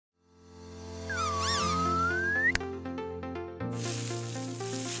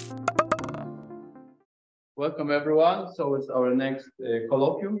Welcome everyone. So it's our next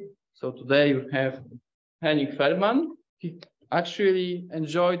colloquium. So today we have Henning Fehrmann. He actually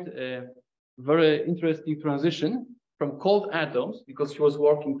enjoyed a very interesting transition from cold atoms because he was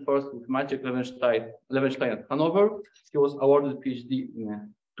working first with Maciek Levenstein at Hanover. He was awarded a PhD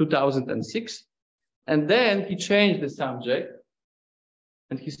in 2006. And then he changed the subject.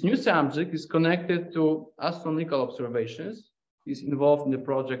 And his new subject is connected to astronomical observations. He's involved in the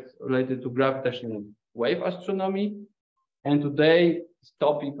project related to gravitational wave astronomy. And today's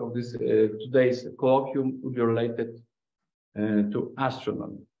topic of this today's colloquium will be related to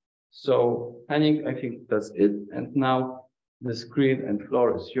astronomy. So Henning, I think that's it. And now the screen and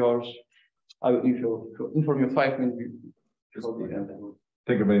floor is yours. I will inform you 5 minutes before the end.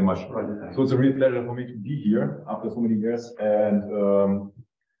 Thank you very much. So it's a real pleasure for me to be here after so many years, and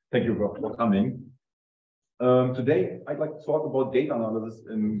thank you for coming. Today, I'd like to talk about data analysis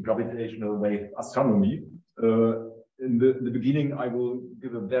in gravitational wave astronomy. In the beginning, I will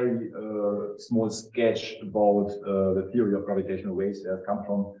give a very small sketch about the theory of gravitational waves that come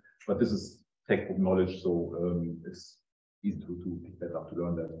from, but this is textbook knowledge, so it's easy to pick that up, to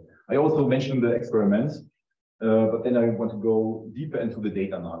learn that. I also mentioned the experiments, but then I want to go deeper into the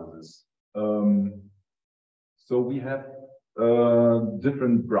data analysis. So we have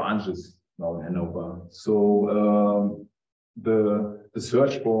different branches now in Hanover. So the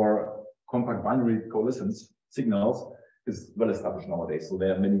search for compact binary coalescence signals is well established nowadays. So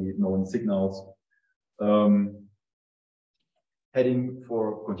there are many known signals. Heading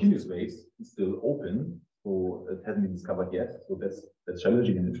for continuous waves is still open, so it hasn't been discovered yet. So that's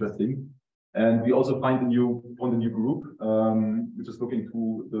challenging and interesting. And we also found a new group, which is looking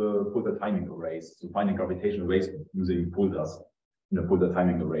to the Polar timing arrays, so finding gravitational waves using polders in a Polar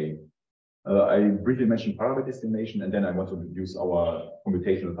timing array. I briefly mentioned parameter estimation, and then I want to introduce our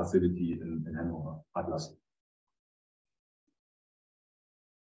computational facility in Hanover, Atlas.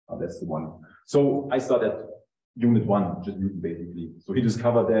 That's the one. So I started unit 1, just Newton basically. So he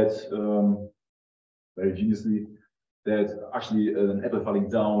discovered that very geniusly, that actually an apple falling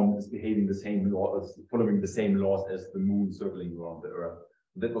down is behaving the same laws, following the same laws as the moon circling around the Earth.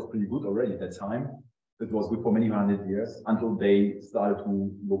 That was pretty good already at that time. It was good for many hundred years until they started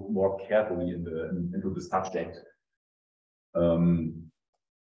to look more carefully into the subject.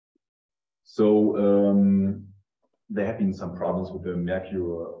 There have been some problems with the Mercury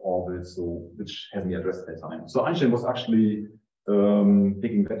orbit, which hasn't been addressed at that time. So Einstein was actually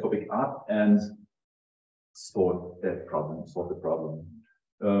picking that topic up and solve the problem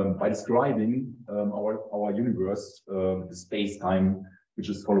by describing our universe, the space-time, which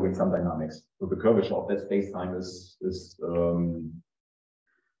is following some dynamics. So the curvature of that space-time is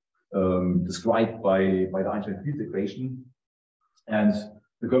described by the Einstein field equation, and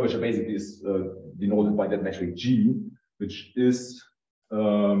the curvature basically is denoted by that metric G, which is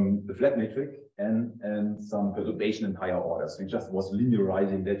the flat metric and some perturbation in higher orders. So it just was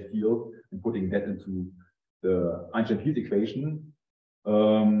linearizing that field and putting that into the Einstein field equation,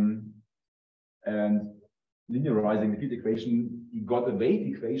 and linearizing the field equation, he got a wave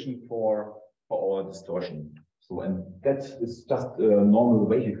equation for our distortion. So, and that is just a normal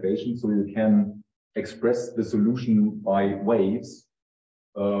wave equation. So you can express the solution by waves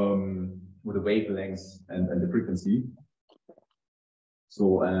with the wavelengths and the frequency.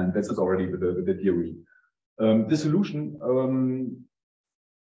 So, and this is already with the theory. The solution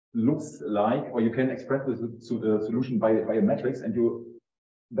looks like, or you can express the solution by a matrix, and you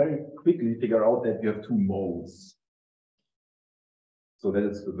very quickly figure out that you have two modes. So that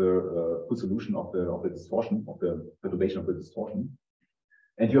is the full solution of the distortion, of the perturbation of the distortion.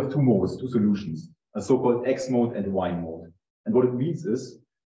 And you have two modes, two solutions, a so-called X mode and Y mode. And what it means is,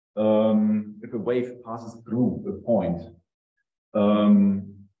 if a wave passes through a point,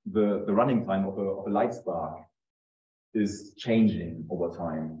 the running time of a light spark is changing over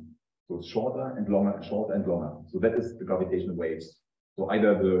time. So it's shorter and longer and shorter and longer. So that is the gravitational waves. So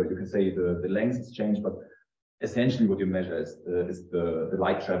either you can say the length is changed, but essentially what you measure is the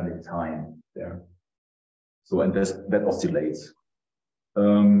light traveling time there. So, and that oscillates.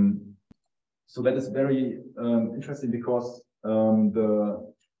 So that is very interesting because the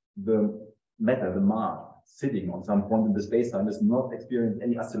matter, the mass sitting on some point in the space-time does not experience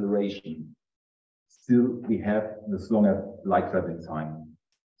any acceleration. Still, we have this longer light traveling time.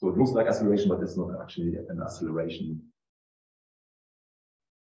 So it looks like acceleration, but it's not actually an acceleration.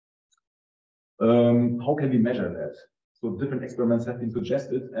 How can we measure that? So different experiments have been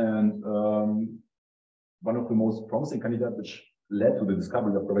suggested, and one of the most promising candidates, which led to the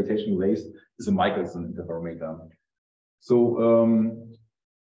discovery of gravitational waves, is a Michelson interferometer. So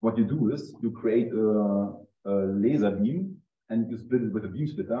what you do is you create laser beam and you split it with a beam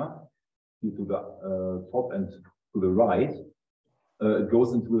splitter to the top and to the right. It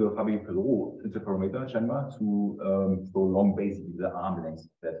goes into the Fabry-Perot interferometer chamber to prolong basically the arm length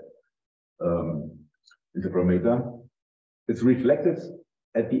of that interferometer. It's reflected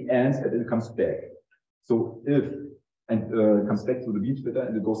at the end and it comes back. So it comes back to the beam splitter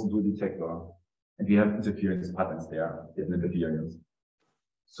and it goes into a detector. And we have interference patterns there, interference.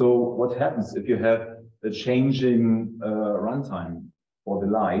 So what happens if you have a changing runtime for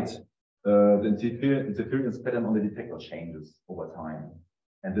the light? The interference pattern on the detector changes over time.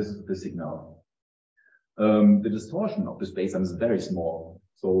 And this is the signal. The distortion of the space-time is very small.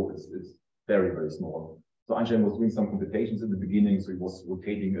 So it's very, very small. So Einstein was doing some computations in the beginning. So he was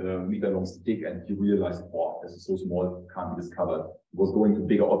rotating a meter-long stick and he realized, oh, this is so small, can't be discovered. He was going to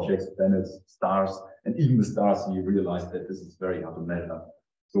bigger objects, planets, stars, and even the stars, he realized that this is very hard to measure.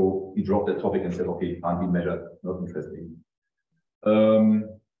 So he dropped that topic and said, okay, can't be measured, not interesting.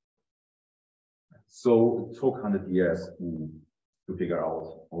 So it took 100 years to figure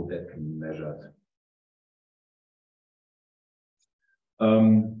out how that can be measured.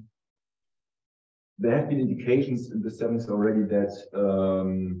 There have been indications in the 70s already that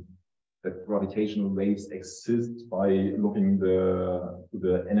that gravitational waves exist by looking to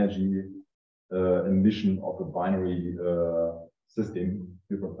the energy emission of a binary system,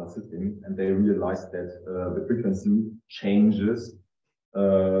 different system, and they realized that the frequency changes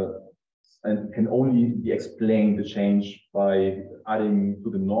and can only be explained the change by adding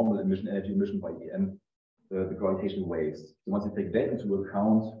to the normal energy emission by EM the gravitational waves. So once you take that into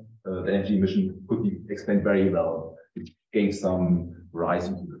account, the energy emission could be explained very well. It gave some rise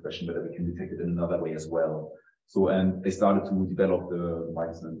into the question whether we can detect it in another way as well. So, and they started to develop the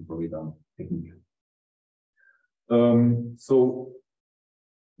Michelson interferometer technique. So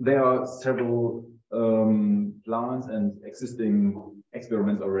there are several plans and existing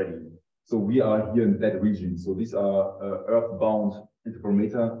experiments already. So we are here in that region. So these are earthbound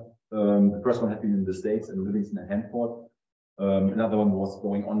interferometer. The first one had been in the States in Livingston and Hanford. Another one was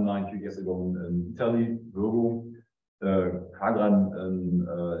going online 2 years ago in Italy, Virgo. Kagran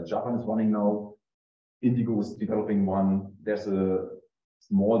in Japan is running now. Indigo is developing one. There's a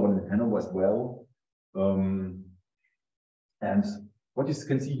small one in Hanover as well. And what you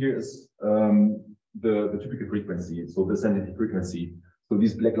can see here is the typical frequency, so the sensitivity frequency. So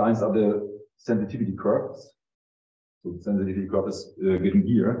these black lines are the sensitivity curves. So the sensitivity curve is given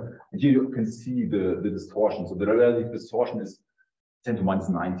here. And here you can see the distortion. So the relative distortion is 10 to minus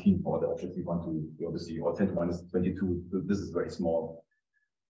 19 for the objects you want to obviously, or 10 to minus 22. This is very small.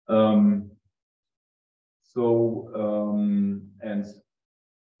 And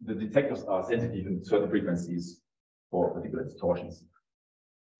the detectors are sensitive in certain frequencies for particular distortions.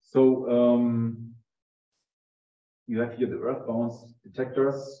 So you have here the earthbound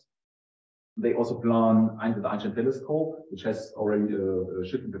detectors. They also plan the Einstein telescope, which has already a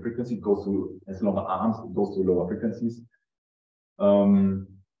shift in the frequency. It goes to, has longer arms, it goes to lower frequencies. And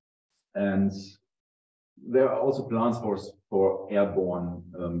there are also plans for airborne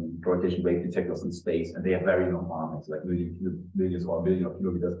gravitational wave detectors in space, and they have very long arms, like millions or billion of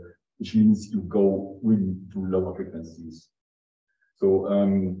kilometers, which means you go really to lower frequencies. So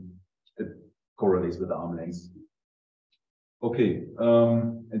it correlates with the arm lengths. Okay,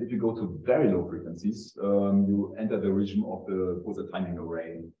 and if you go to very low frequencies, you enter the region of the pulsar timing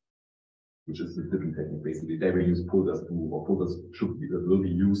array, which is a different technique. Basically, they will use pulsars or pulsars will be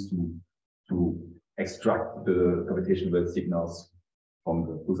used to extract the gravitational wave signals from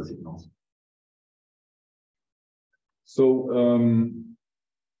the pulsar signals. So,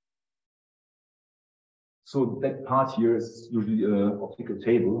 so that part here is usually an optical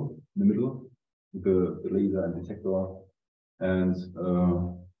table in the middle with the laser and detector. And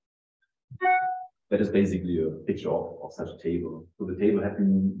that is basically a picture of such a table. So the table had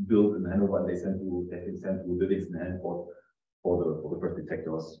been built in Hanover and they have been sent to Livingston and Hanford for the first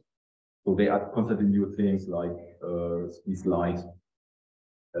detectors. So they are constantly new things like squeeze light,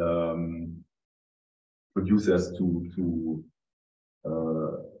 producers to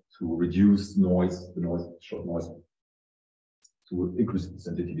reduce noise, short noise, to increase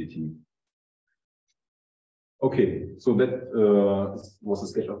sensitivity. Okay, so that was a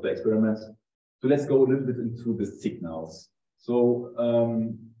sketch of the experiments. So let's go a little bit into the signals. So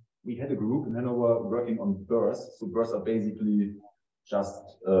we had a group in Hanover working on bursts. So bursts are basically just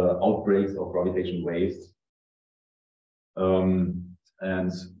outbreaks of gravitational waves.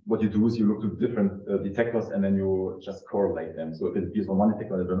 And what you do is you look to different detectors and then you just correlate them. So if it appears on one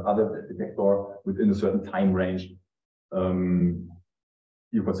detector and another detector within a certain time range,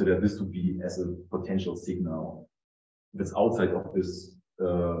 you consider this to be as a potential signal. If it's outside of this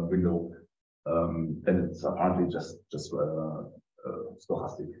window, then it's apparently just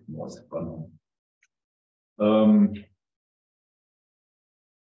stochastic noise.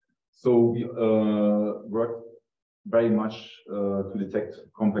 So we worked very much to detect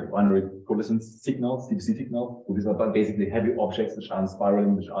compact binary coalescence signals, CTP signals. So these are basically heavy objects which are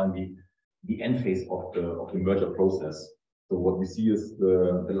spiraling, which are in the end phase of the merger process. So what we see is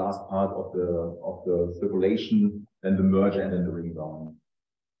the last part of the circulation, then the merger, and then the ring down.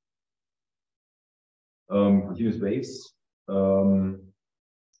 Continuous waves are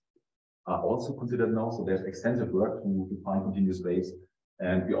also considered now. So there's extensive work to find continuous waves,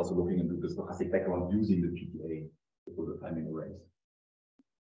 and we're also looking into the stochastic background using the PTA for the timing arrays.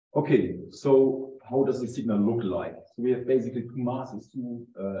 Okay, so how does the signal look like? So we have basically two masses, two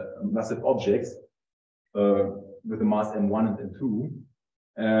massive objects with a mass M1 and M2,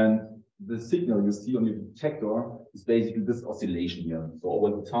 and the signal you see on your detector is basically this oscillation here. So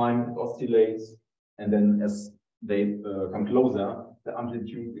over the time it oscillates, and then as they come closer, the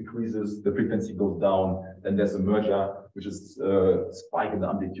amplitude increases, the frequency goes down, then there's a merger, which is spike in the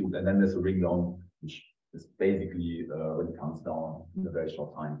amplitude, and then there's a ring down, which is basically when it comes down in a very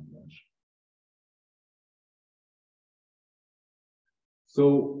short time range.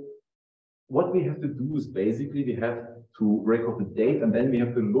 So what we have to do is basically we have to record the data, and then we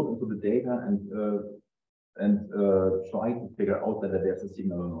have to look into the data and try to figure out whether there's a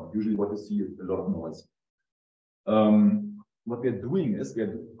signal or not. Usually what you see is a lot of noise. What we're doing is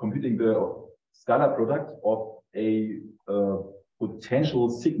we're computing the scalar product of a potential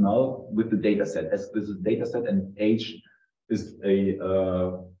signal with the data set. As this is data set and H is a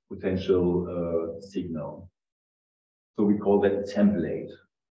potential signal. So we call that a template.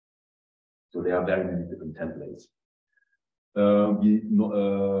 So there are very many different templates.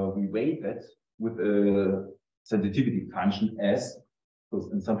 We weight that with a sensitivity function S,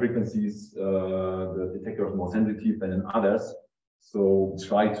 because in some frequencies the detector is more sensitive than in others. So we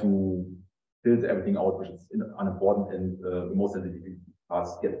try to filter everything out which is unimportant, and the more sensitive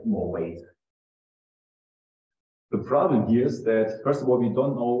parts get more weight. The problem here is that first of all we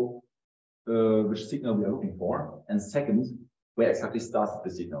don't know which signal we are looking for, and second, where exactly starts the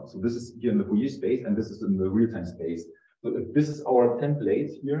signal. So this is here in the Fourier space, and this is in the real-time space. So if this is our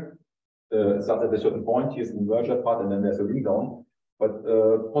template here, it starts at a certain point. Here's the merger part, and then there's a ring down. But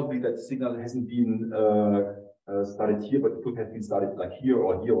possibly that signal hasn't been started here, but it could have been started like here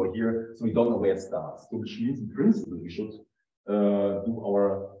or here or here. So we don't know where it starts. So which means in principle we should do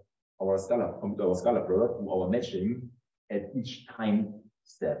our scalar product, do our matching at each time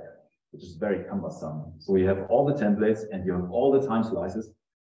step, which is very cumbersome. So you have all the templates and you have all the time slices,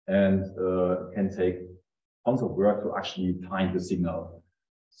 and it can take tons of work to actually find the signal.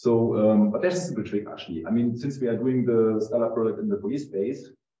 So, but there's a simple trick actually. I mean, since we are doing the scalar product in the Fourier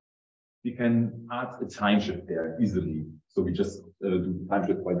space, we can add a time shift there easily. So we just do time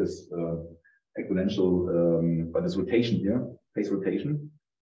shift by this exponential, by this rotation here, phase rotation,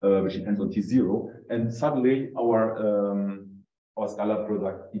 which depends on T0, and suddenly our scalar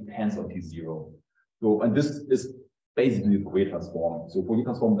product depends on T0. So, and this is basically the Fourier transform. So Fourier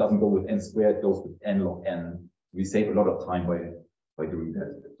transform doesn't go with n squared, it goes with n log n. We save a lot of time by doing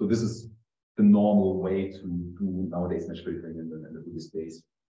that. So this is the normal way to do nowadays mesh filtering in the Fourier space.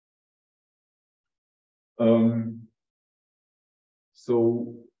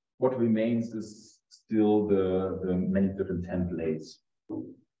 So what remains is still the many different templates.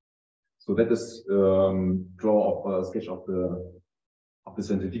 So that is draw a sketch of the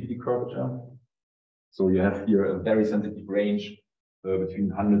sensitivity curvature. So you have here a very sensitive range between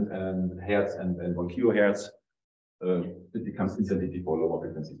 100 Hertz and 1 kilohertz. It becomes insensitive for lower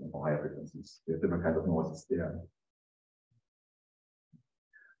frequencies and for higher frequencies. There are different kinds of noises there.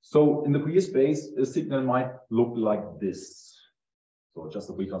 So in the Fourier space, a signal might look like this. So just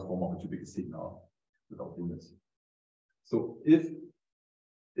a Fourier transform of a typical signal without units. So if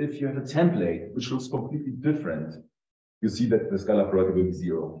you have a template which looks completely different, you see that the scalar product will be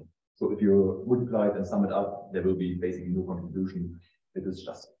 0. So if you multiply it and sum it up, there will be basically no contribution. It is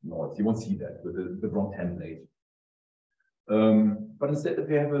just noise. You won't see that with the wrong template. But instead, if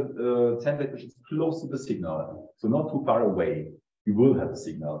you have a template which is close to the signal, so not too far away, you will have a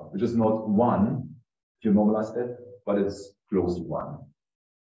signal, which is not 1, if you normalize that, but it's close to 1.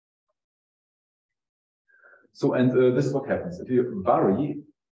 So, and this is what happens. If you vary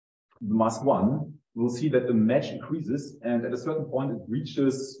the mass 1, we'll see that the match increases, and at a certain point, it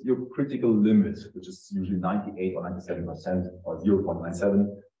reaches your critical limit, which is usually 98 or 97% or 0.97.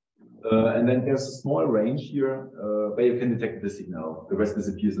 And then there's a small range here where you can detect the signal. The rest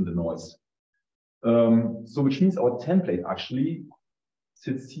disappears in the noise. So which means our template actually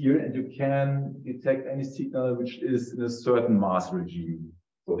sits here, and you can detect any signal which is in a certain mass regime.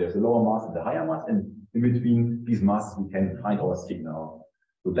 So there's a lower mass and a higher mass, and in between these masses we can find our signal.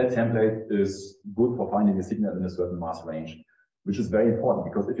 So that template is good for finding a signal in a certain mass range, which is very important,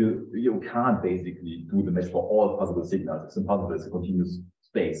 because if you can't basically do the match for all possible signals. It's impossible. It's a continuous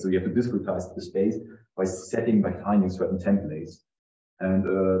space. So you have to discretize the space by finding certain templates. And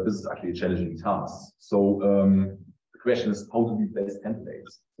this is actually a challenging task. So the question is, how do we place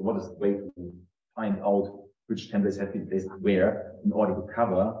templates? So what is the way to find out which templates have been placed where in order to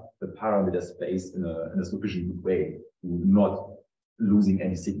cover the parameter space in a sufficient good way, not losing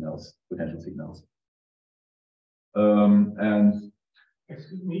any signals, potential signals. And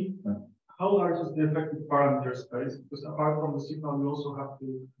excuse me, how large is the effective parameter space? Because apart from the signal, we also have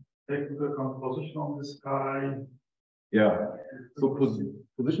to take into account position of the sky. Yeah, so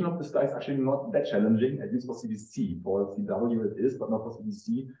position of the sky is actually not that challenging, at least for CDC. For CW it is, but not for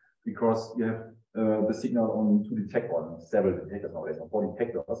CDC, because you have the signal on several detectors nowadays, on 4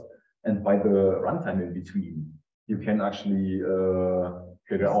 detectors, and by the runtime in between, you can actually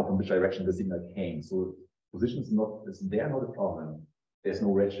figure out from which direction the signal came. So position is not a problem. There's no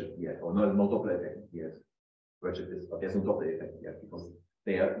redshift yet, or no Doppler effect yet. Redshift is, but there's no Doppler effect yet, because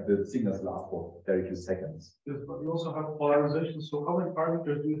the signals last for very few seconds. Yes, but you also have polarization. So how many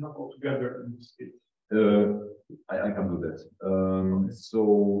parameters do you have altogether in this case? I can do that.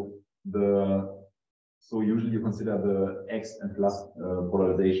 So usually you consider the X and plus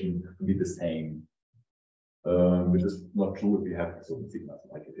polarization to be the same, which is not true if you have certain signals,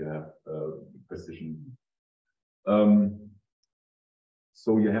 like if you have precision.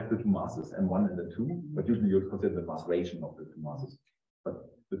 So you have the two masses, M1 and the 2, but usually you consider the mass ratio of the two masses. But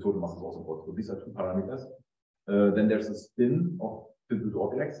the total mass is also important. So these are 2 parameters. Then there's a spin of physical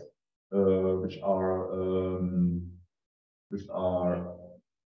objects, which are 6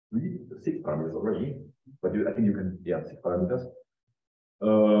 parameters already. But I think you can, 6 parameters.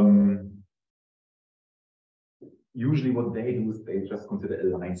 Usually what they do is they just consider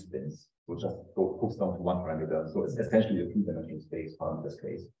aligned spins. So just hooks down to 1 parameter. So it's essentially a 3-dimensional space, parameter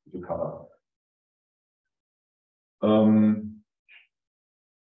space, which you cover.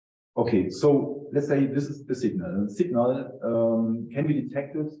 Okay, so let's say this is the signal. The signal can be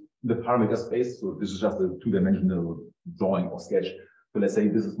detected in the parameter space. So this is just a 2-dimensional drawing or sketch. So let's say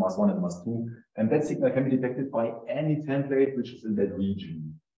this is mass 1 and mass 2. And that signal can be detected by any template which is in that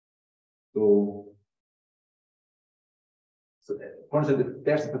region. So for instance, if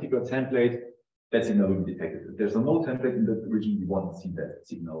there's a particular template, that signal will be detected. If there's no template in that region, we won't see that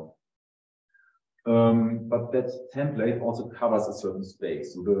signal. But that template also covers a certain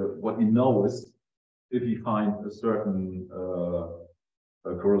space. So what we know is, if we find a certain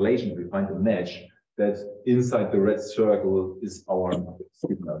correlation, we find a match, that inside the red circle is our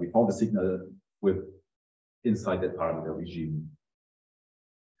signal. We found the signal inside that parameter regime.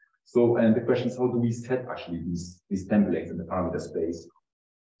 So, and the question is, how do we set actually these templates in the parameter space?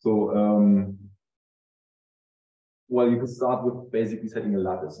 So, well, you could start with basically setting a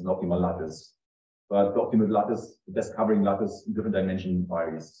lattice, an optimal lattice. But the optimal lattice, the best covering lattice in different dimension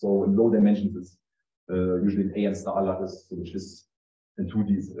varies. So in low dimensions, it's usually an AN star lattice, which is in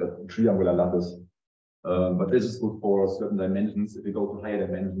 2D is a triangular lattice. But this is good for certain dimensions. If you go to higher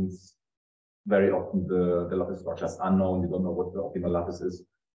dimensions, very often the lattice structure is unknown. You don't know what the optimal lattice is.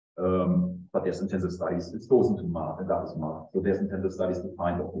 But there's intensive studies. It goes into math, and that is math. So there's intensive studies to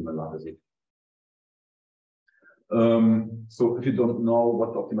find the optimal lattice. So if you don't know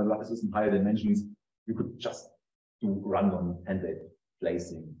what the optimal lattice is in higher dimensions, you could just do random template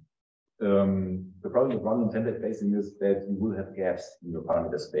placing. The problem with random template placing is that you will have gaps in your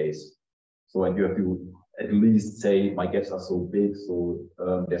parameter space. So, and you have to at least say, my gaps are so big, so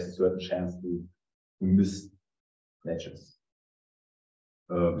there's a certain chance to miss matches,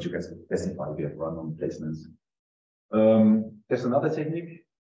 which you can specify if you have random placements. There's another technique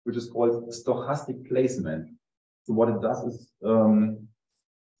which is called stochastic placement. So what it does is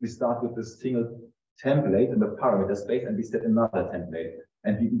we start with a single template in the parameter space, and we set another template,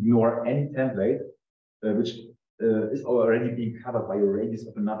 and we ignore any template which is already being covered by a radius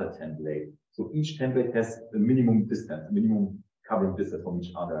of another template. So each template has a minimum distance, a minimum covering distance from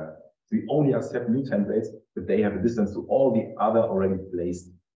each other. So we only accept new templates, but they have a distance to all the other already placed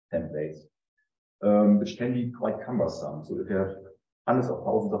templates, which can be quite cumbersome. So if you have hundreds of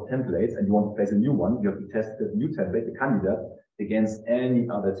thousands of templates and you want to place a new one, you have to test the new template, the candidate, against any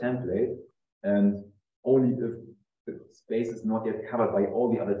other template. And only if the space is not yet covered by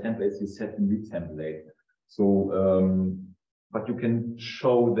all the other templates you set in the template. So, but you can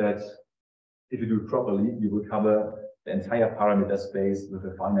show that if you do it properly, you will cover the entire parameter space with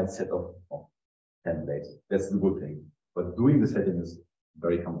a finite set of templates. That's the good thing. But doing the setting is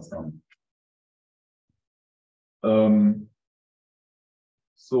very cumbersome.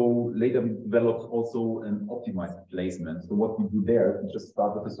 So later we developed also an optimized placement. So what we do there, we just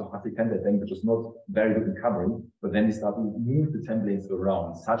start with a stochastic template bank, which is not very good in covering, but then we start to move the templates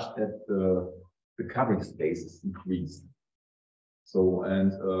around such that the covering space is increased. So,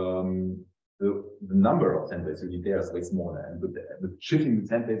 and the number of templates you need there is way smaller. And with shifting the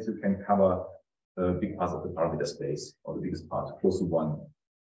templates, you can cover a big part of the parameter space, or the biggest part, close to 1.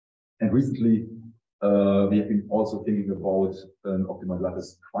 And recently, we have been also thinking about an optimal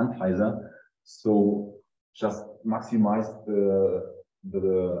lattice quantizer. So just maximize the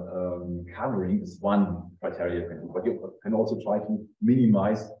covering is one criteria, but you can also try to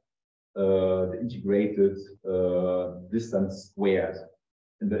minimize the integrated distance squared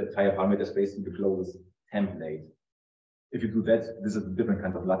in the entire parameter space in the closest template. If you do that, this is a different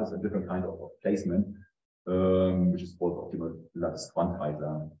kind of lattice, a different kind of placement, which is called optimal lattice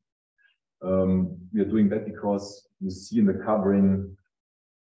quantizer. We are doing that because you see in the covering,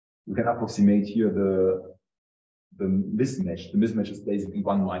 you can approximate here the mismatch. The mismatch is basically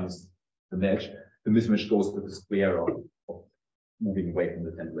 1 minus the match. The mismatch goes with the square of moving away from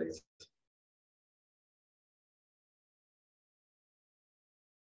the templates.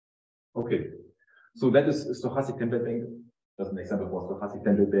 Okay, so that is a stochastic template bank. Just an example for stochastic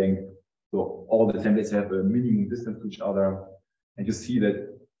template bank. So all the templates have a minimum distance to each other, and you see that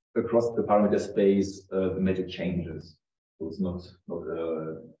across the parameter space, the magic changes. So it's not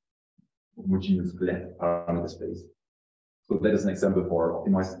a homogeneous flat parameter space. So that is an example for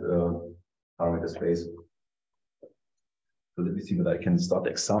optimized parameter space. So let me see whether I can start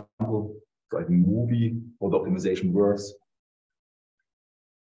the example. So I have a movie how the optimization works.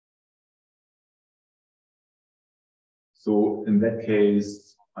 So in that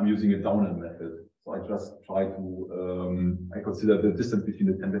case, I'm using a Downhill method. So I just try to, I consider the distance between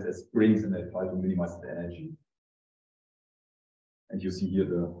the templates as springs, and I try to minimize the energy. And you see here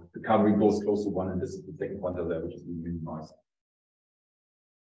the covering goes close to 1, and this is the second quantile there, which is being minimized.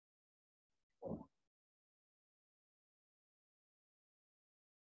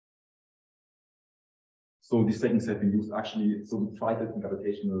 So these techniques have been used actually, so we tried it in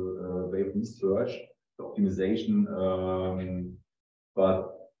gravitational wave research, the optimization,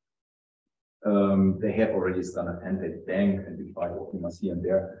 but they have already done a template bank, and we try to optimize here and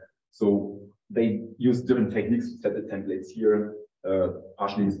there. So they use different techniques to set the templates here.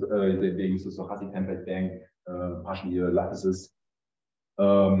 Partially they use the stochastic template bank, partially lattices,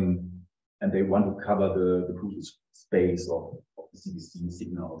 and they want to cover the crucial space of the CBC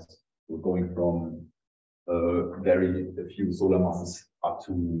signals. So going from very few solar masses up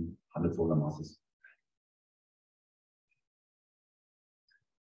to 100 solar masses.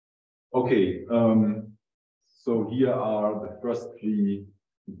 Okay, so here are the first 3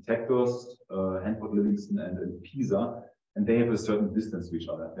 detectors, Hanford, Livingston, and Pisa, and they have a certain distance to each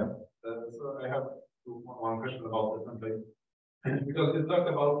other. Yeah? So I have one question about the template, because you talked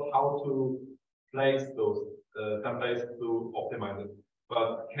about how to place those templates to optimize it.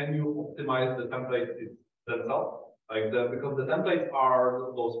 But can you optimize the templates themselves? Like because the templates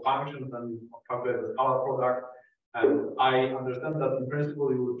are those functions and calculate the scalar product. And I understand that in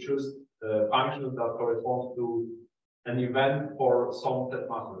principle you would choose functions that correspond to an event for some set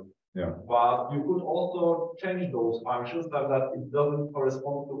masses. Yeah. But you could also change those functions so that it doesn't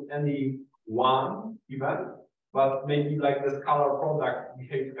correspond to any one event, but maybe like the scalar product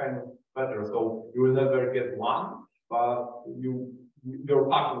behaves kind of better. So you will never get 1, but your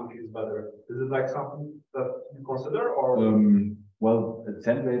pattern is better. Is it like something that you consider, or? Well, a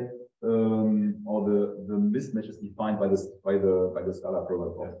template or the mismatch is defined by the scalar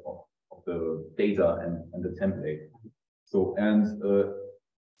product of the data and the template. So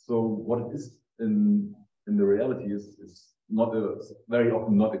so what it is in the reality is not very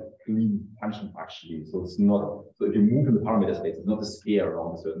often not a clean function actually. So it's not, so if you move in the parameter space, it's not a sphere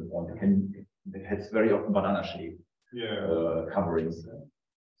around a certain point. It has very often banana shape coverings.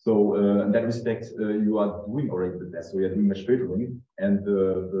 So in that respect, you are doing already the best. So you are doing mesh filtering, and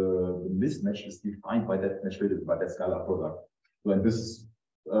the mismatch is defined by that mesh filtering, by that scalar product. So and this is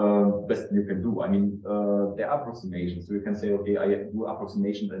best you can do. I mean, there are approximations. So you can say, okay, I do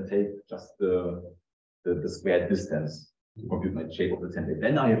approximations and take just the squared distance to compute my shape of the template.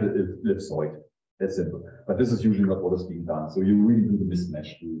 Then I have an ellipsoid. That's simple. But this is usually not what is being done. So you really do the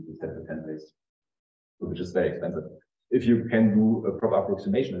mismatch to set the templates. which is very expensive. If you can do a proper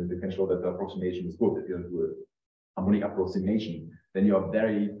approximation, and you can show that the approximation is good, if you do a harmonic approximation, then you are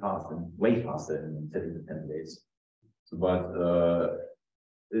very fast and way faster in setting the templates. So, but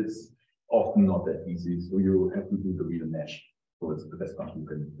it's often not that easy. So you have to do the real mesh. So it's the best function you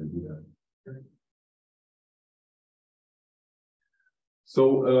can do that.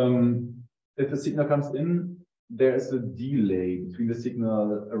 So if the signal comes in, there is a delay between the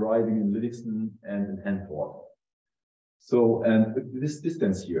signal arriving in Livingston and in Hanford. So, and if this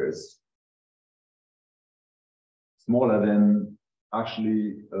distance here is smaller than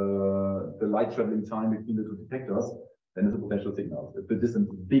actually the light traveling time between the two detectors, then it's a potential signal. If the distance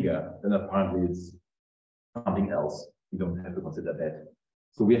is bigger, then apparently it's something else. We don't have to consider that.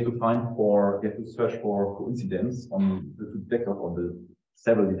 So we have to search for coincidence on the two detectors, on the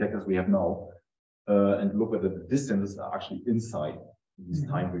several detectors we have now, and look whether the distances are actually inside these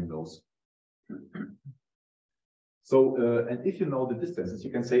time windows. So, and if you know the distances,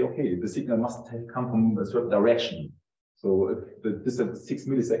 you can say, okay, the signal must have come from a certain direction. So if the distance is 6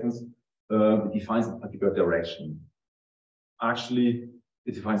 milliseconds, it defines a particular direction. Actually,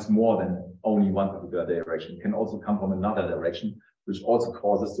 it defines more than only one particular direction. It can also come from another direction, which also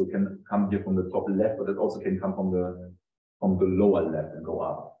causes, so it can come here from the top left, but it also can come from the lower left and go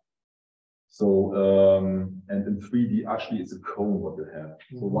up. So, and in 3D, actually, it's a cone what you have.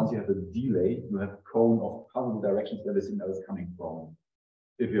 So once you have a delay, you have a cone of possible directions where the signal is coming from.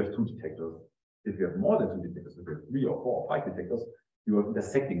 If you have two detectors, if you have more than two detectors, if you have 3 or 4 or 5 detectors, you have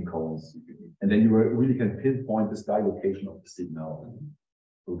intersecting cones. And then you really can pinpoint the sky location of the signal.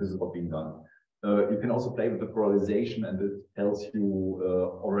 So this is what's being done. You can also play with the polarization, and it tells you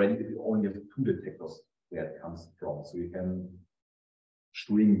already if you only have 2 detectors where it comes from. So you can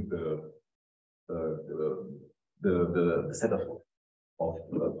shrink the set of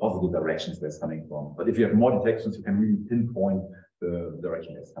possible directions where it's coming from. But if you have more detections, you can really pinpoint the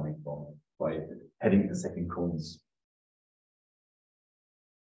direction it's coming from by having intersecting cones.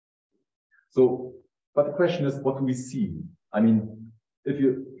 So, but the question is, what do we see? I mean, if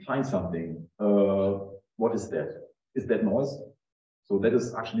you find something, what is that? Is that noise? So that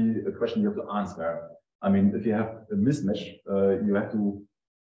is actually a question you have to answer. I mean, if you have a mismatch, you have to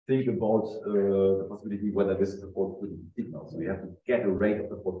think about the possibility whether this is a false positive signal. So you have to get a rate of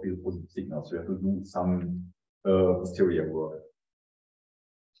the false positive signal. So you have to do some posterior work.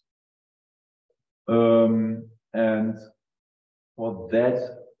 And for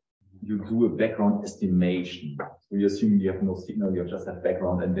that, you do a background estimation. So you assume you have no signal, you just have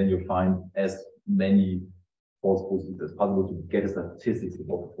background, and then you find as many false positives as possible to get a statistics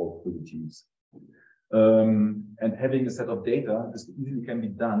about the false positives. And having a set of data, this easily can be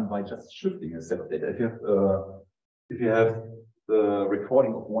done by just shifting a set of data. If you have the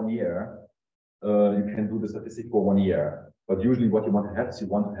recording of 1 year, you can do the statistic for 1 year. But usually what you want to have is you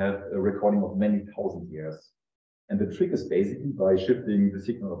want to have a recording of many thousand years. And the trick is basically by shifting the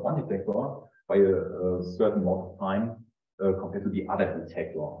signal of one detector by a certain amount of time compared to the other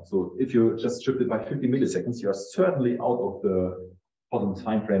detector. So if you just shift it by 50 milliseconds, you are certainly out of the possible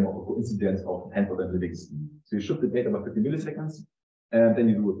time frame of a coincidence of Hanford and Livingston. So you shift the data by 50 milliseconds, and then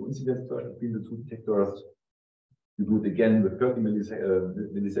you do a coincidence search between the two detectors. You do it again with 30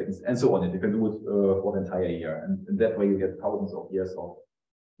 milliseconds, and so on. And you can do it for the entire year. And in that way, you get thousands of years of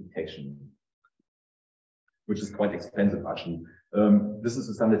detection, which is quite expensive, actually. This is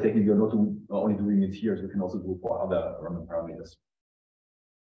a standard technique. You're not only doing it here, you can also do it for other random parameters.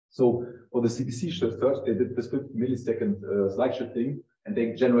 So for the CPC search, they did this 50 millisecond slide shifting, and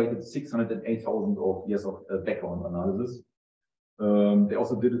they generated 608,000 of years of background analysis. They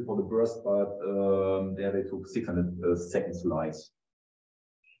also did it for the burst, but there they took 600 second slides.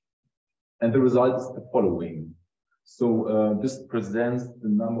 And the result is the following. So this presents the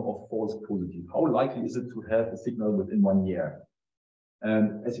number of false positives. How likely is it to have a signal within 1 year?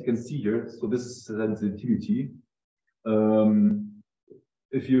 And as you can see here, so this is sensitivity.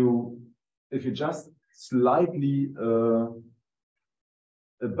 If you just slightly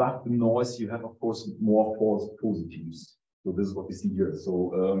above the noise, you have of course more false positives. So this is what we see here.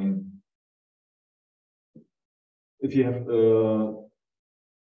 So if you have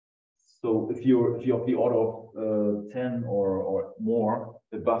if you're of the order of 10 or more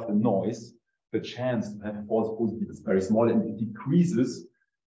above the noise, the chance to have a false positive is very small, and it decreases.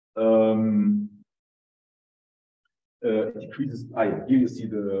 It decreases. Here you see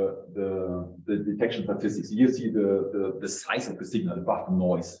the detection statistics. Here you see the size of the signal above the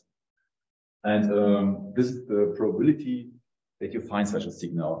noise, and this is the probability that you find such a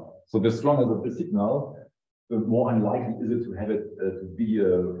signal. So the stronger the signal, the more unlikely is it to have it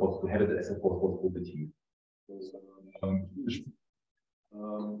to have it as a photophotography. Which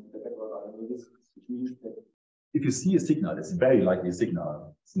means that if you see a signal, it's very likely a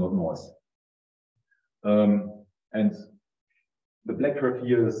signal. It's not noise. And the black curve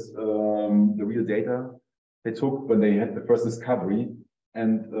here is the real data they took when they had the first discovery.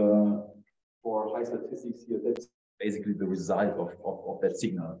 And for high statistics here, that's basically the result of that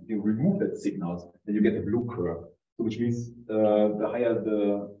signal. If you remove that signal, then you get a blue curve. So which means the higher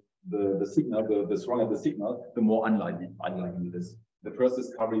the signal, the stronger the signal, the more unlikely it is. The first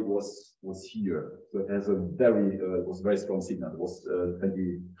discovery was here. So it has a it was a very strong signal. It was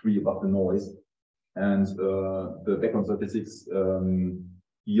 23 above the noise. And the background statistics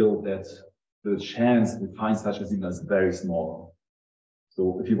yield that the chance to find such a signal is very small.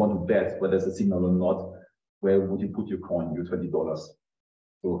 So if you want to bet whether there's a signal or not, where would you put your coin, your $20?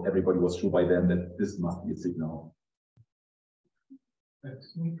 So everybody was sure by then that this must be a signal.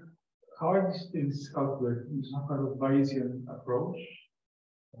 How are these things calculated? Is some kind of Bayesian approach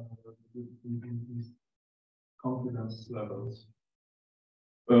with these confidence levels?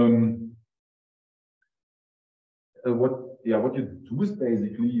 What you do is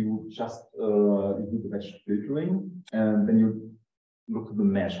basically you just you do the mesh filtering, and then you look at the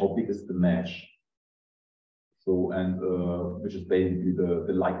mesh. How big is the mesh? So, and which is basically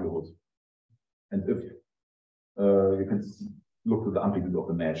the likelihood. And if you can look to the amplitude of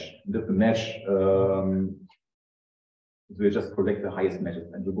the mesh, and if the mesh so you just collect the highest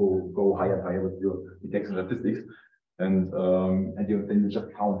meshes, and you go higher and higher with your detection statistics, and then you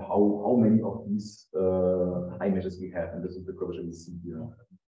just count how many of these high meshes we have, and this is the curvature we see here.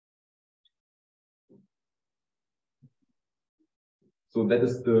 So that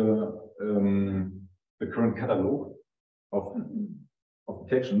is the current catalog of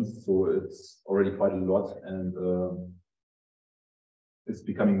detections. So it's already quite a lot, and it's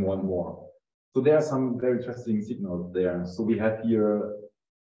becoming more and more. So there are some very interesting signals there. So we have here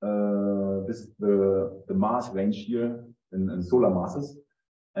this is the mass range here in solar masses,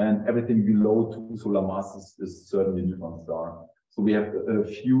 and everything below 2 solar masses is certainly a neutron star. So we have a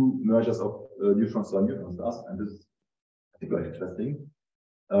few mergers of neutron stars, and this is particularly interesting.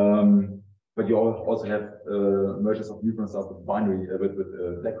 But you also have mergers of neutron stars with binary with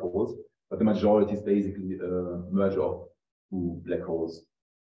black holes, but the majority is basically a merger of 2 black holes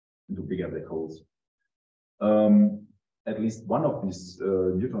into bigger black holes. At least one of these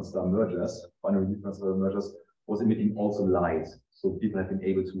neutron star mergers, binary neutron star mergers, was emitting also light. So people have been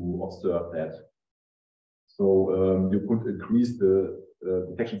able to observe that. So you could increase the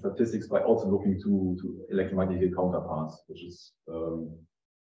detection statistics by also looking to electromagnetic counterparts, which is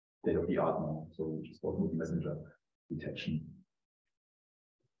state of the art now. So which is called multi-messenger detection.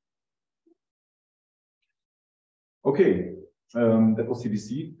 Okay, that was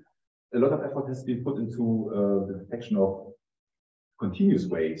CBC. A lot of effort has been put into the detection of continuous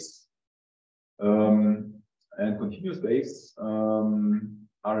waves. And continuous waves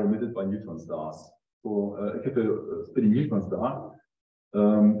are emitted by neutron stars. So if you have a spinning neutron star,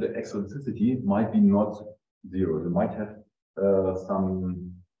 the eccentricity might be not 0. You might have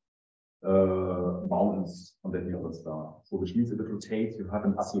some mountains on that neutron star. So which means if it rotates, you have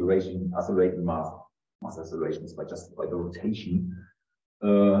an accelerating mass acceleration is by the rotation.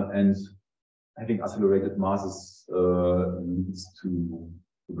 And having accelerated masses leads to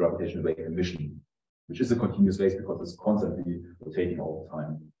gravitational wave emission, which is a continuous wave because it's constantly rotating all the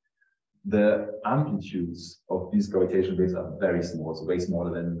time. The amplitudes of these gravitational waves are very small, so way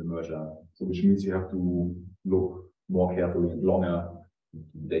smaller than the merger. So which means you have to look more carefully and longer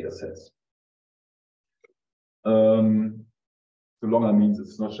into data sets. So longer means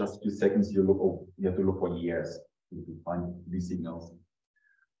it's not just a few seconds. You have to look for years to find these signals.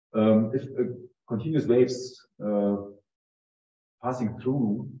 If continuous waves passing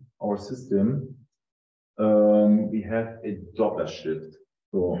through our system, we have a Doppler shift.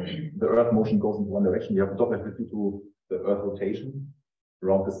 So the Earth motion goes in one direction. You have a Doppler shift due to the Earth rotation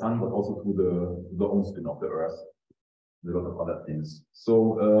around the Sun, but also to the own spin of the Earth. And a lot of other things.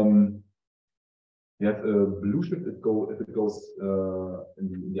 So you have a blue shift. If it goes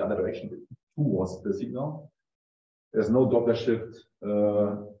in the other direction towards the signal. There's no Doppler shift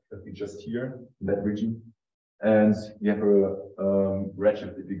that we just here in that region, and you have a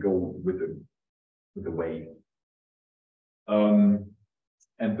redshift if you go with the wave.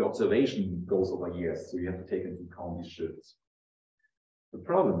 And the observation goes over years, so you have to take into account these shifts. The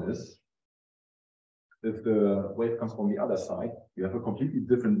problem is, if the wave comes from the other side, you have a completely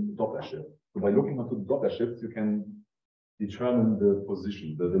different Doppler shift. So by looking onto the Doppler shifts, you can determine the position,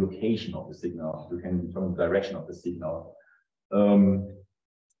 the location of the signal. You can determine the direction of the signal.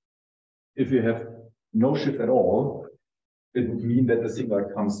 If you have no shift at all, it would mean that the signal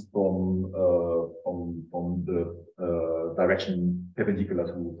comes from the direction perpendicular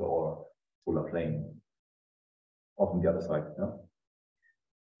to the polar plane, or from the other side. Yeah?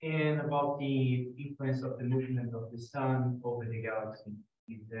 And about the influence of the movement of the sun over the galaxy,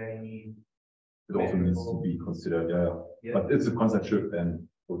 is there any? It also needs to be considered, Yeah. But it's a constant shift, and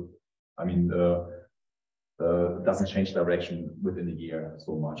I mean, it doesn't change direction within a year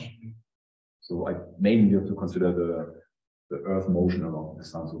so much. So I mainly have to consider the Earth motion around the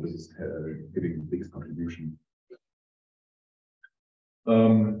sun. So this is giving the biggest contribution.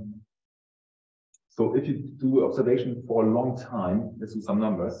 So if you do observation for a long time, let's do some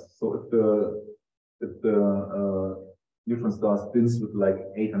numbers. So if the neutron star spins with like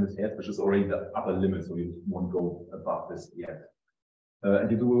 800 Hertz, which is already the upper limit, so you won't go above this yet.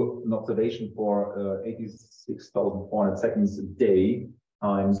 And you do an observation for 86,400 seconds a day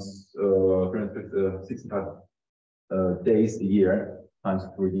times 365 days a year times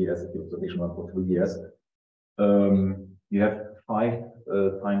 3 years. If the observation runs for 3 years, you have 5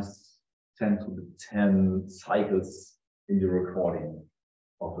 times 10 to the 10 cycles in your recording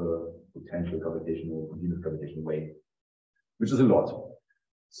of a potential gravitational, continuous gravitational wave, which is a lot.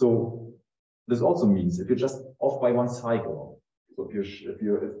 So this also means if you're just off by 1 cycle, so if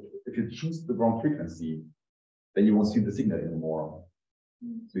you choose the wrong frequency, then you won't see the signal anymore.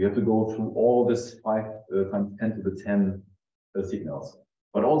 So you have to go through all this 5 times 10 to the 10 signals.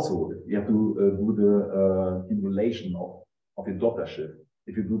 But also you have to do the demodulation of your Doppler shift.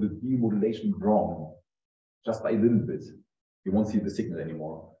 If you do the demodulation wrong, just by a little bit, you won't see the signal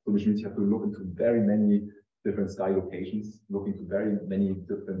anymore. So which means you have to look into very many different sky locations, look into very many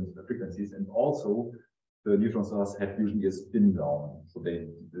different frequencies, and also the neutron stars have usually a spin down, so the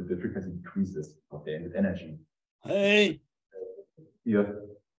frequency decreases of their energy. Hey.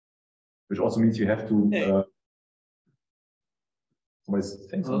 Which also means you have to.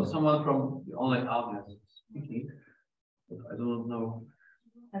 Someone from the online audience speaking. I don't know.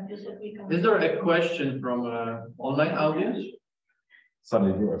 Is there a question from online audience?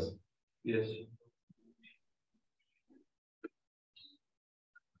 Suddenly yours. Yes.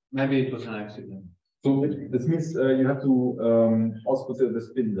 Maybe it was an accident. So this means you have to also consider the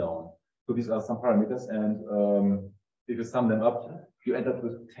spin down. So these are some parameters, and if you sum them up, you end up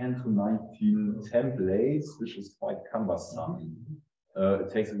with 10 to 19 templates, which is quite cumbersome. It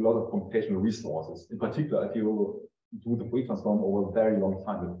takes a lot of computational resources. In particular, if you do the Fourier transform over a very long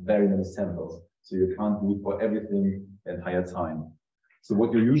time with very many samples, so you can't do it for everything the entire time. So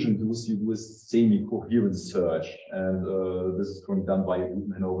what you usually do is you do a semi-coherent search, and this is currently done by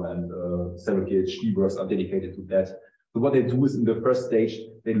Hanover, and several PhD works are dedicated to that. So what they do is in the first stage,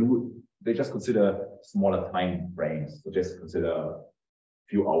 they just consider smaller time frames, so just consider a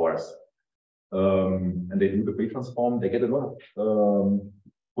few hours, and they do the Fourier transform. They get a lot of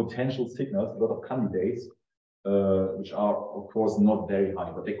potential signals, a lot of candidates, which are of course not very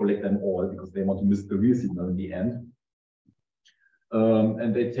high, but they collect them all because they want to miss the real signal in the end.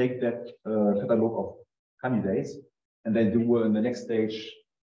 And they take that catalog of candidates, and they do in the next stage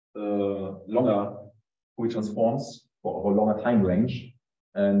longer Fourier transforms for a longer time range,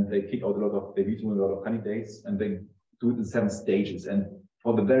 and they pick out they veto a lot of candidates, and they do it in 7 stages. And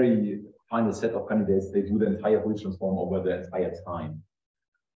for the very final set of candidates, they do the entire Fourier transform over the entire time.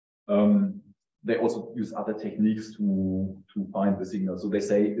 They also use other techniques to find the signal. So they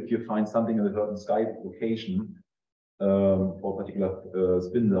say if you find something in a certain sky location for a particular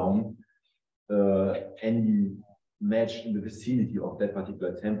spin down, any match in the vicinity of that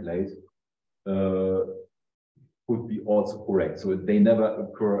particular template could be also correct. So they never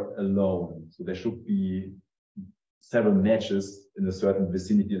occur alone. So there should be several matches in a certain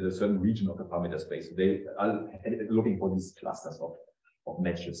vicinity, in a certain region of the parameter space. So they are looking for these clusters of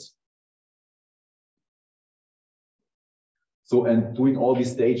matches. So, and doing all these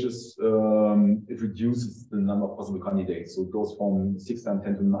stages, it reduces the number of possible candidates. So it goes from 6 times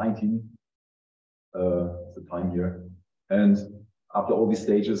 10 to 19, the time here. And after all these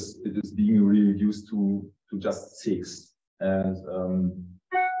stages, it is being reduced to just 6. And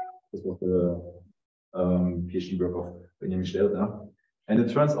this was the PhD work of Benjamin Stelter. And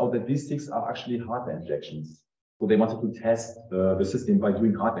it turns out that these 6 are actually hardware injections. So they wanted to test the system by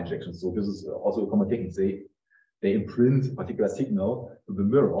doing hardware injections. So this is also a common technique. They imprint a particular signal to the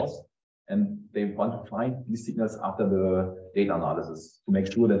mirrors, and they want to find these signals after the data analysis to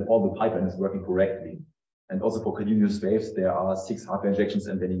make sure that all the pipeline is working correctly. And also for continuous waves, there are 6 hardware injections,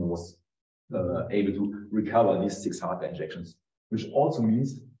 and Benjamin was able to recover these 6 hardware injections, which also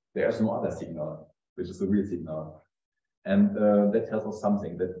means there's no other signal, which is the real signal. And that tells us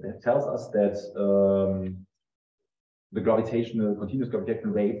something. That tells us that the continuous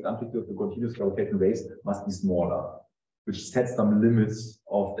gravitational waves, the amplitude of the continuous gravitational waves must be smaller, which sets some limits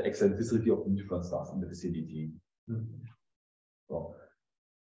of the eccentricity of the neutron stars in the vicinity. So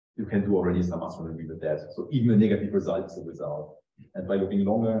you can do already some astronomy with that. So even a negative result is a result. And by looking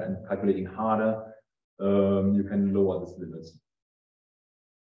longer and calculating harder, you can lower this limit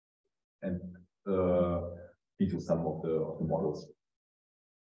and into some of the models.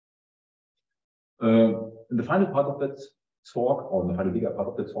 In the final part of that talk, or in the final bigger part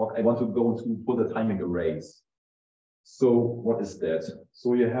of the talk, I want to go into pulsar timing arrays. So what is that?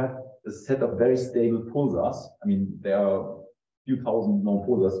 So you have a set of very stable pulsars. I mean, there are a few thousand known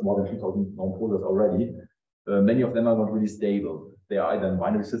pulsars, more than 2,000 known pulsars already. Many of them are not really stable. They are either in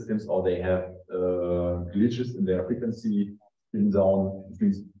binary systems or they have glitches in their frequency. Spin down, which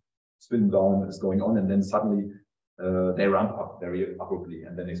means spin down is going on, and then suddenly they ramp up very abruptly,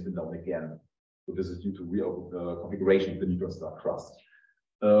 and then they spin down again. So this is due to real configuration of the neutron star crust.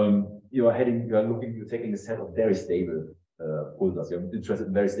 You're taking a set of very stable pulsars. You're interested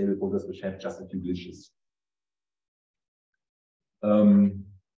in very stable pulsars which have just a few glitches.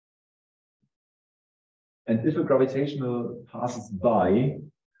 And if a gravitational passes by,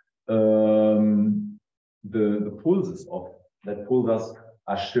 the pulses of that pulsars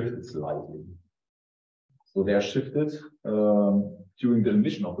are shifted slightly. So they are shifted during the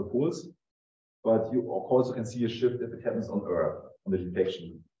emission of the pulse, but you also can see a shift if it happens on Earth, on the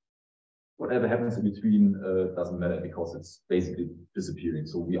detection. Whatever happens in between doesn't matter because it's basically disappearing.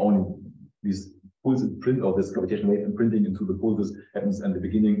 So these pulse imprint, or this gravitational wave imprinting into the pulses happens in the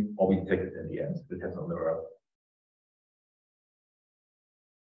beginning, or we detect it at the end. It happens on the Earth.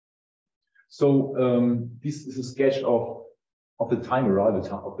 So this is a sketch of the time arrival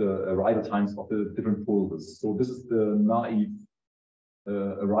times of the different pulses. So this is the naive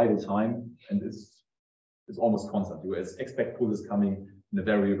arrival time, and it's almost constant. You expect pulses coming in a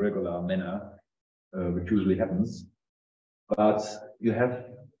very regular manner, which usually happens, but you have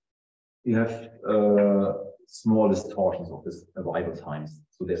small distortions of this arrival times.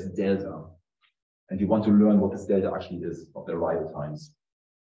 So there's delta, and you want to learn what this delta actually is of the arrival times.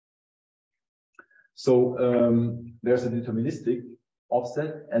 So there's a deterministic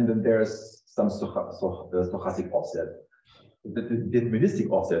offset, and then there's some stochastic offset. The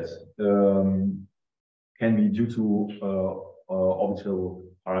deterministic offset can be due to orbital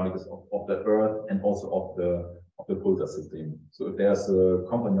parameters of the Earth and also of the pulsar system. So if there's a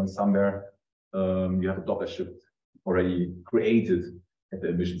companion somewhere, you have a Doppler shift already created at the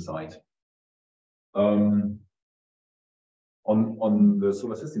emission site. On the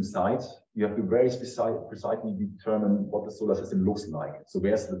solar system side, you have to very precisely determine what the solar system looks like. So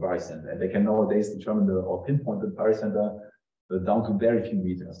where's the barycenter? And they can nowadays determine or pinpoint the barycenter down to very few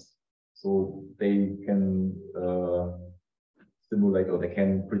meters. So they can simulate, or they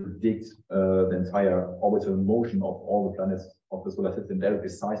can predict the entire orbital motion of all the planets of the solar system very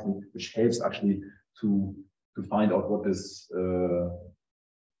precisely, which helps actually to find out what this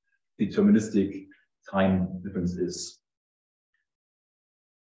deterministic time difference is.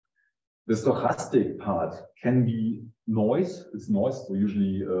 The stochastic part can be noise. It's noise, so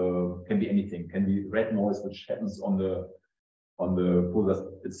usually can be anything. Can be red noise, which happens on the pulsar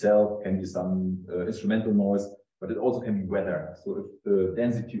itself. Can be some instrumental noise, but it also can be weather. So if the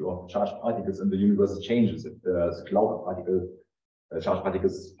density of charged particles in the universe changes, if there's a cloud of charged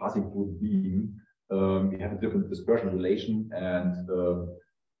particles passing through the beam, we have a different dispersion relation, and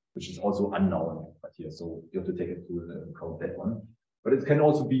which is also unknown right here. So you have to take it to account that one. But it can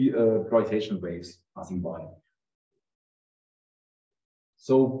also be gravitational waves passing by.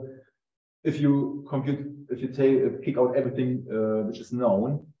 So if you pick out everything which is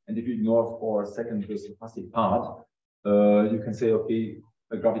known, and if you ignore for a second the stochastic part, you can say, okay,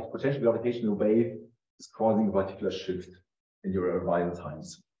 a potential gravitational wave is causing a particular shift in your arrival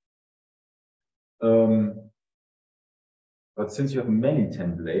times. But since you have many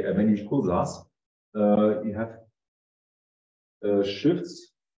pulsars, you have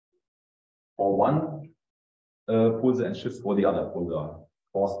shifts for one pulsar and shifts for the other pulsar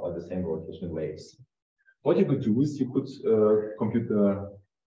caused by the same gravitational waves. What you could do is you could compute the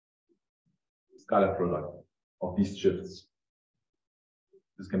scalar product of these shifts.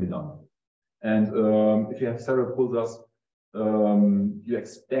 This can be done. And if you have several pulsars, you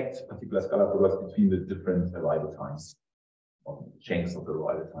expect particular scalar products between the different arrival times, or chains of the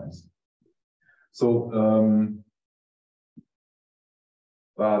arrival times. So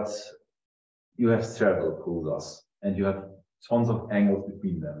but you have several pulsars and you have tons of angles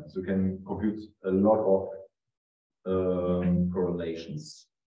between them. So you can compute a lot of correlations.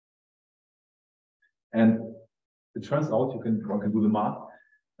 And it turns out one can do the math.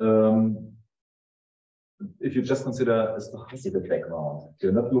 If you just consider a stochastic background,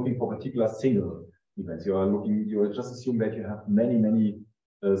 you're not looking for particular single events. You're just assuming that you have many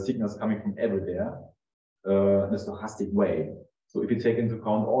signals coming from everywhere in a stochastic way. So if you take into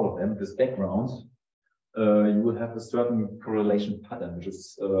account all of them, this background, you will have a certain correlation pattern,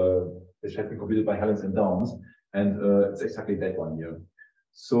 which has been computed by Helens and Downs, and it's exactly that one here.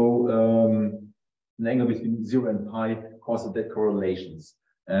 So an angle between 0 and pi causes that correlations,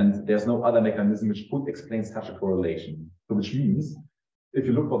 and there's no other mechanism which could explain such a correlation. So which means, if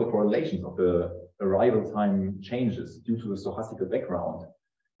you look for the correlations of the arrival time changes due to the stochastic background,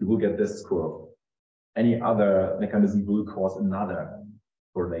 you will get this curve. Any other mechanism will cause another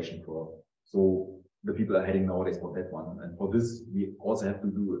correlation curve. So the people are heading nowadays for that one. And for this, we also have to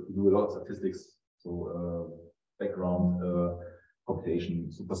do a lot of statistics. So background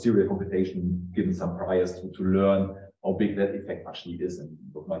computation, so posterior computation, given some priors to learn how big that effect actually is and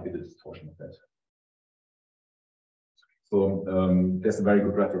what might be the distortion of that. So there's a very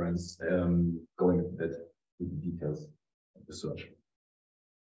good reference going into that with the details of the search.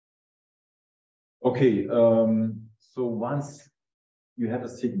 Okay, so once you have a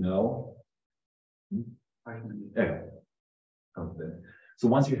signal, so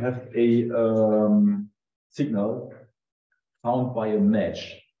once you have a signal found by a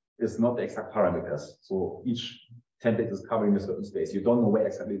match, it's not the exact parameters. So each template is covering a certain space. You don't know where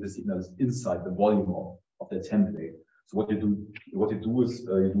exactly the signal is inside the volume of the template. So what you do is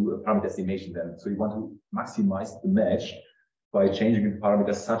you do a parameter estimation then. So you want to maximize the match by changing the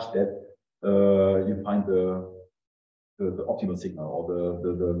parameters such that you find the optimal signal or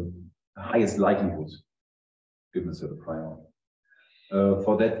the highest likelihood given a certain prior.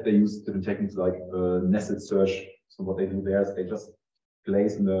 For that, they use different techniques like nested search. So what they do there is they just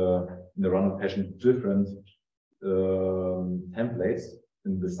place in the random fashion different templates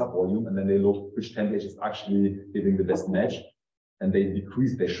in the subvolume, and then they look which template is actually giving the best match, and they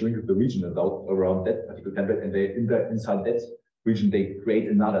shrink the region around that particular template, and inside that region they create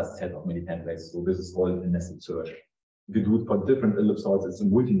another set of many templates. So this is called a nested search. If you do it for different ellipsoids, it's a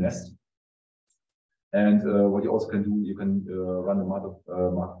multi-nest. And what you also can do, you can run a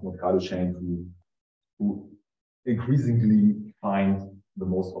Monte Carlo chain to increasingly find the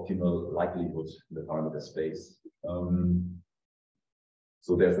most optimal likelihood in the parameter space.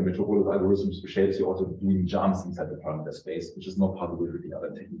 So there's a metropolis algorithms which helps you also doing jumps inside the parameter space, which is not possible with the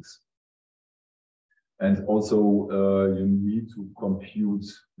other techniques. And also you need to compute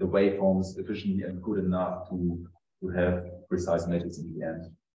the waveforms efficiently and good enough to have precise matches in the end.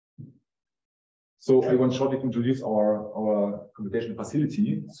 So I want shortly to introduce our computational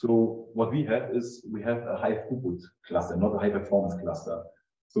facility. So what we have is we have a high throughput cluster, not a high performance cluster.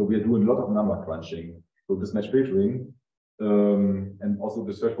 So we are doing a lot of number crunching. So this match filtering and also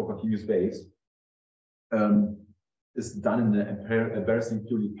the search for continuous waves is done in an embarrassing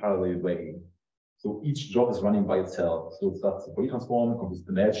purely parallel way. So each job is running by itself. So it starts the Fourier transform, computes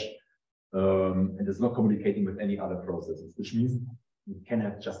the match, and it's not communicating with any other processes, which means we can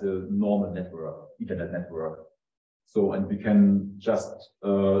have just a normal network, Ethernet network. So, and we can just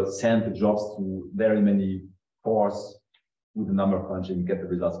send the jobs to very many cores with the number crunching, get the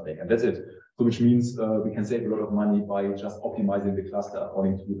results back, and that's it. So, which means we can save a lot of money by just optimizing the cluster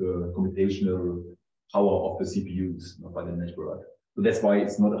according to the computational power of the CPUs, not by the network. So that's why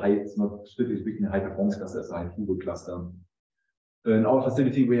it's not strictly speaking a high performance cluster, it's a high throughput cluster. In our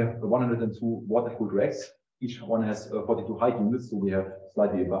facility, we have 102 water-cooled racks. Each one has 42 height units, so we have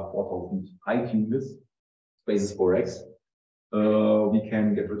slightly above 4,000 height units, spaces for racks. We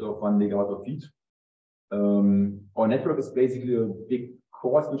can get rid of 1 megawatt of heat. Our network is basically a big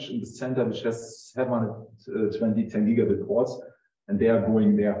core switch in the center, which has 720 10 gigabit ports, and they are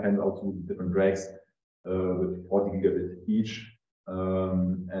fanned out to different racks with 40 gigabit each.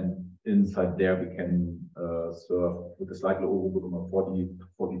 And inside there, we can serve with a slightly over 40,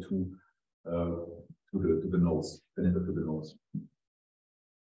 42 to the nodes, connected to the nodes.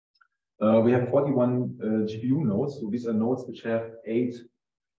 We have 41 GPU nodes. So these are nodes which have 8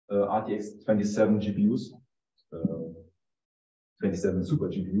 RTX 27 GPUs, 27 super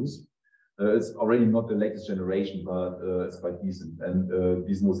GPUs. It's already not the latest generation, but it's quite decent. And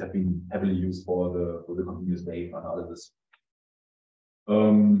these nodes have been heavily used for the continuous wave analysis.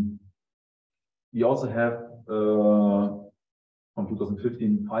 We also have from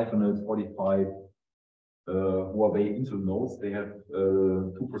 2015 545 Huawei Intel nodes. They have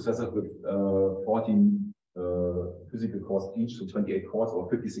 2 processors with 14 physical cores each, so 28 cores or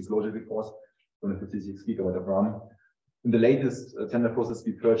 56 logical cores, 256 gigabyte of RAM. In the latest tender process,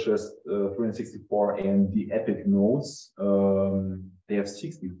 we purchased 364 and the EPIC nodes. They have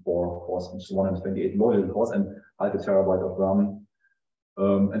 64 cores, which is 128 logical cores and half a terabyte of RAM.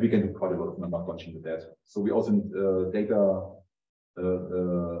 And we can do quite a lot of number crunching with that. So we also need data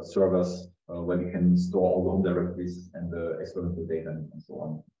servers where we can store all the home directories and the experimental data and so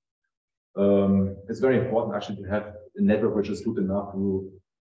on. It's very important actually to have a network which is good enough to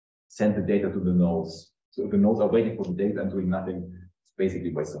send the data to the nodes. So if the nodes are waiting for the data and doing nothing, it's basically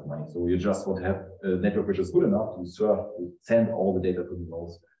a waste of money. So you just want to have a network which is good enough to send all the data to the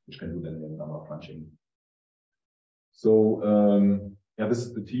nodes, which can do then the number crunching. So yeah, this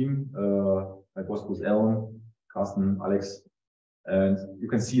is the team. My boss was Alan, Carsten, Alex, and you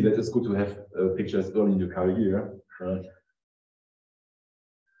can see that it's good to have pictures early in your career.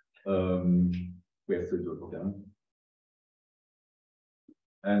 We have to do it with them.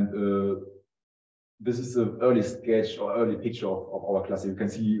 And this is an early sketch or early picture of our class. You can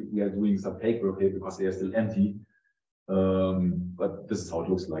see we are doing some fake work here because they are still empty. But this is how it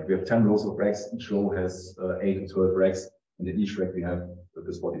looks like. We have 10 rows of racks. Each row has 8 to 12 racks. And in each rack we have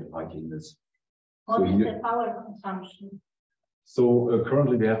this 45 units. What is the power consumption? So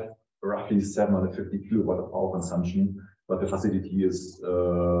currently we have roughly 750 kilowatt of power consumption, but the facility is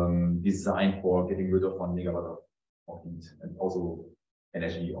designed for getting rid of 1 megawatt of heat and also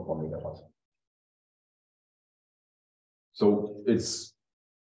energy of 1 megawatt. So it's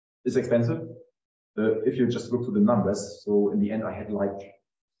expensive. If you just look to the numbers, so in the end I had like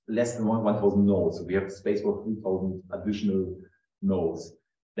less than 1,000 nodes. So we have space for 3,000 additional nodes.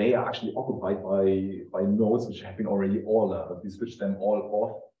 They are actually occupied by nodes which have been already ordered, but we switched them all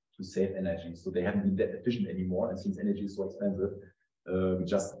off to save energy. So they haven't been that efficient anymore. And since energy is so expensive, we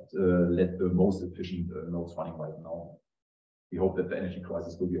just let the most efficient nodes running right now. We hope that the energy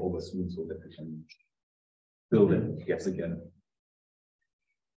crisis will be over soon so that we can fill the gaps again.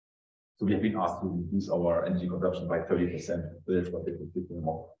 So we have been asked to reduce our energy consumption by 30%. That's what they will do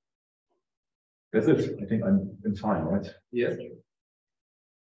more. That's it. I think I'm in time, right? Yes.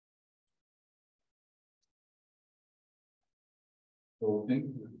 So thank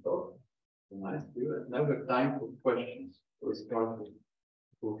you for the talk. Nice. Now we have time for questions. So we start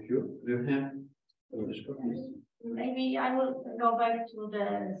with you. Do you have questions? Maybe I will go back to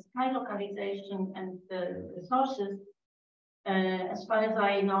the sky localization and the sources. As far as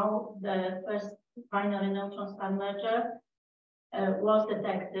I know, the first binary neutron star merger was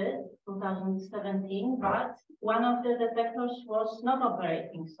detected 2017, but one of the detectors was not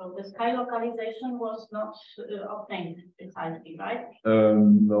operating. So the sky localization was not obtained precisely, right?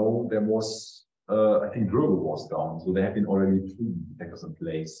 No, there was, I think Virgo was down. So there have been already 2 detectors in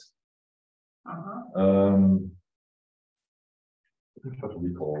place. What do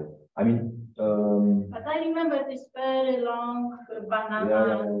we call? I mean, but I remember this very long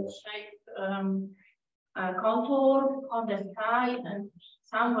banana-shaped contour on the sky, and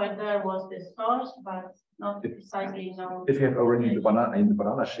somewhere there was the source, but not precisely known. If you have already the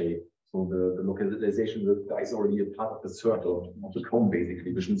banana shape, so the localization is already a part of the circle of the cone,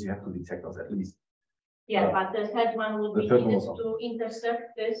 basically, which means you have 2 detectors at least. Yeah, but the third one would be needed to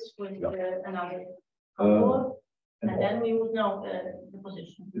intercept this with another contour. And then we would know the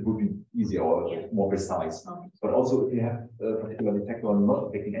position. It would be easier or more precise. Okay. But also, if you have a particular detector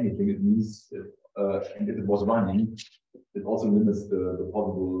not detecting anything, it means, and if it was running, it also limits the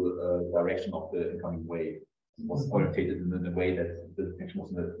possible direction of the incoming wave. It was orientated in a way that the detection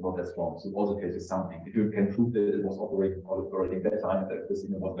was not that strong. So it also tells you something. If you can prove that it was operating that time, that the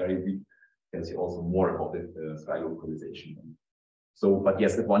signal was very weak, it tells you also more about the sky localization. So, but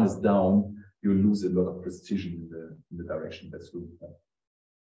yes, if one is down, you lose a lot of precision in the direction. That's true.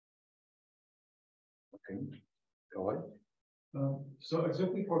 Okay, go ahead. So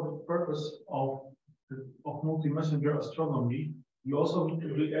exactly for the purpose of multi-messenger astronomy, you also need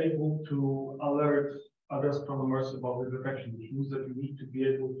to be able to alert other astronomers about the detection, which means that you need to be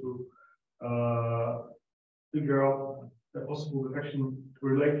able to figure out the possible detection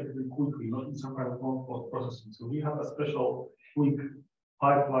relatively quickly, not in some kind of non-post processing. So we have a special quick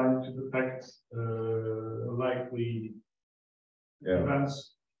pipeline to detect likely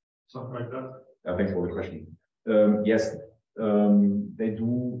events, something like that. Thanks for the question. Yes, they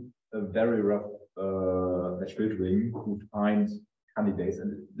do a very rough match filtering to find candidates,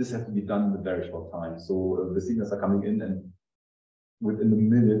 and this has to be done in a very short time. So the signals are coming in, and within a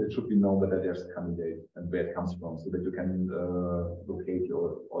minute it should be known whether there's a candidate and where it comes from, so that you can locate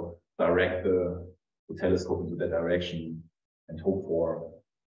or direct the telescope into that direction and hope for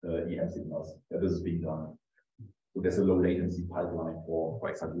EM signals. Yeah, this is being done. So there's a low latency pipeline for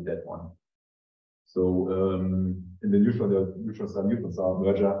exactly that one. So in the neutron star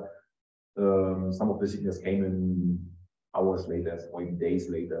merger, some of the signals came in hours later or even days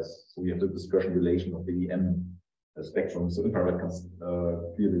later. So we have the dispersion relation of the EM spectrum. So infrared comes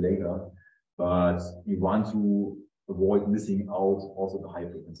clearly later, but we want to avoid missing out also the high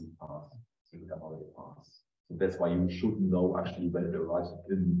frequency path, so the gamma ray path. So that's why you should know actually when it arrives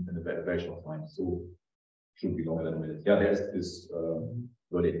in a very, very short time. So should be longer than a minute. Yeah, there is this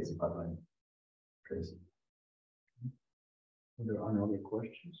low latency pipeline. Crazy. There are no other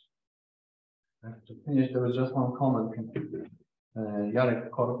questions. I have to finish. There was just one comment from Jarek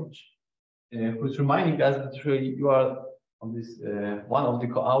Korowicz, who's reminding us that really you are on this one of the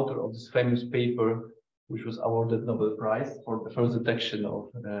co-author of this famous paper, which was awarded Nobel Prize for the first detection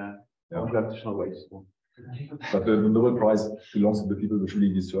of gravitational waves. But the Nobel Prize belongs to the people which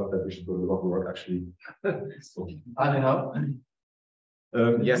really deserve that. We should do a lot of work actually. So, Anyhow,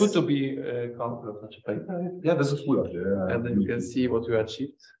 it's yes. good to be co-author of such a paper. Yeah, this is cool. Yeah, And then you can see what we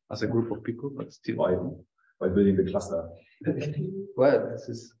achieved as a group of people, but still. by building the cluster. Well, this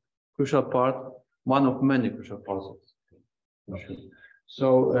is crucial part, one of many crucial parts of this. So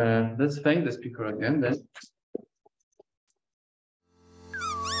let's thank the speaker again then.